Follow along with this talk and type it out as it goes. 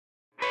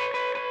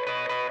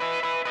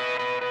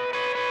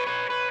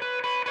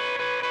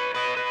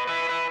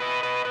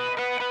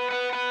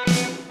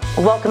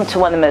Welcome to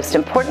one of the most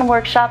important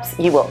workshops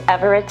you will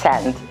ever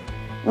attend.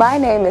 My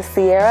name is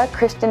Sierra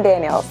Christian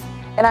Daniels,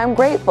 and I'm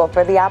grateful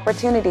for the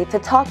opportunity to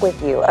talk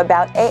with you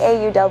about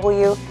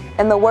AAUW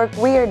and the work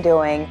we are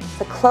doing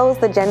to close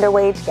the gender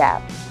wage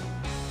gap.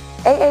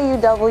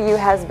 AAUW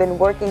has been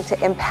working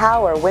to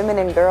empower women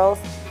and girls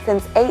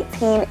since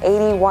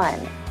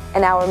 1881,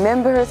 and our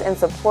members and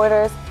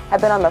supporters have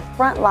been on the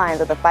front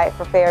lines of the fight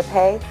for fair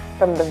pay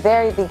from the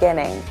very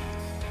beginning.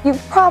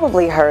 You've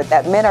probably heard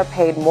that men are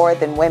paid more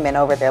than women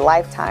over their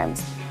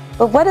lifetimes.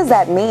 But what does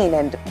that mean,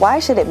 and why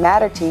should it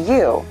matter to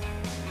you?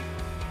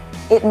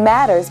 It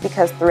matters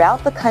because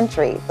throughout the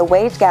country, the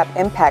wage gap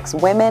impacts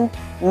women,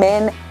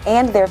 men,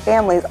 and their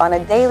families on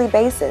a daily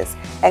basis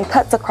and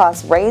cuts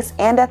across race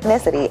and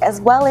ethnicity as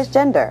well as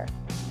gender.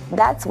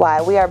 That's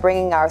why we are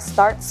bringing our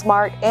Start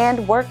Smart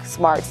and Work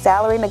Smart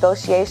salary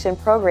negotiation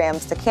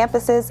programs to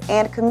campuses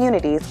and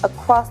communities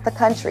across the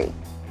country.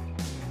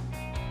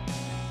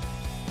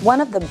 One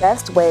of the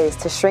best ways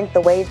to shrink the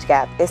wage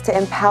gap is to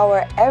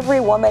empower every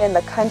woman in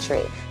the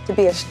country to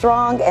be a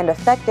strong and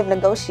effective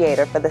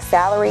negotiator for the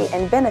salary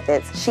and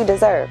benefits she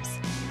deserves.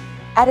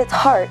 At its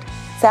heart,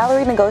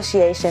 salary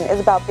negotiation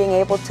is about being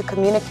able to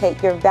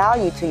communicate your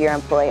value to your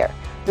employer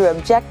through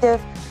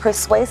objective,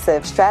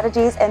 persuasive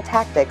strategies and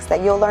tactics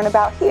that you'll learn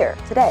about here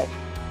today.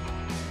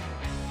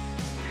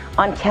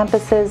 On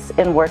campuses,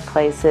 in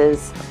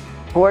workplaces,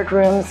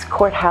 boardrooms,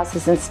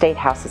 courthouses, and state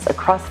houses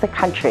across the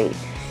country,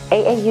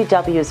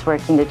 AAUW is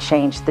working to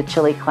change the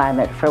chilly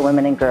climate for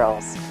women and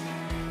girls.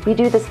 We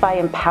do this by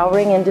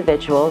empowering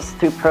individuals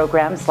through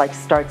programs like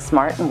Start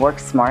Smart and Work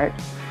Smart.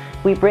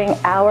 We bring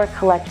our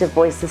collective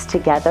voices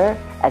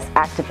together as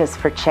activists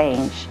for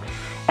change,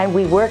 and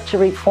we work to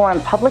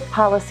reform public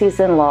policies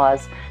and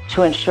laws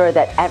to ensure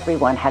that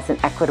everyone has an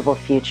equitable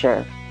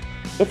future.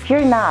 If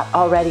you're not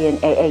already an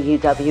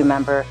AAUW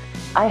member,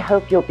 I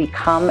hope you'll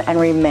become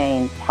and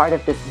remain part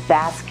of this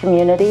vast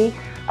community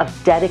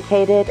of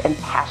dedicated and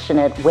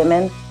passionate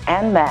women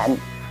and men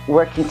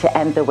working to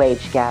end the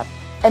wage gap.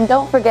 And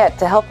don't forget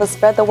to help us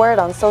spread the word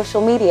on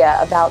social media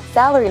about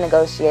salary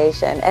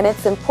negotiation and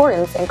its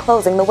importance in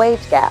closing the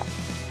wage gap.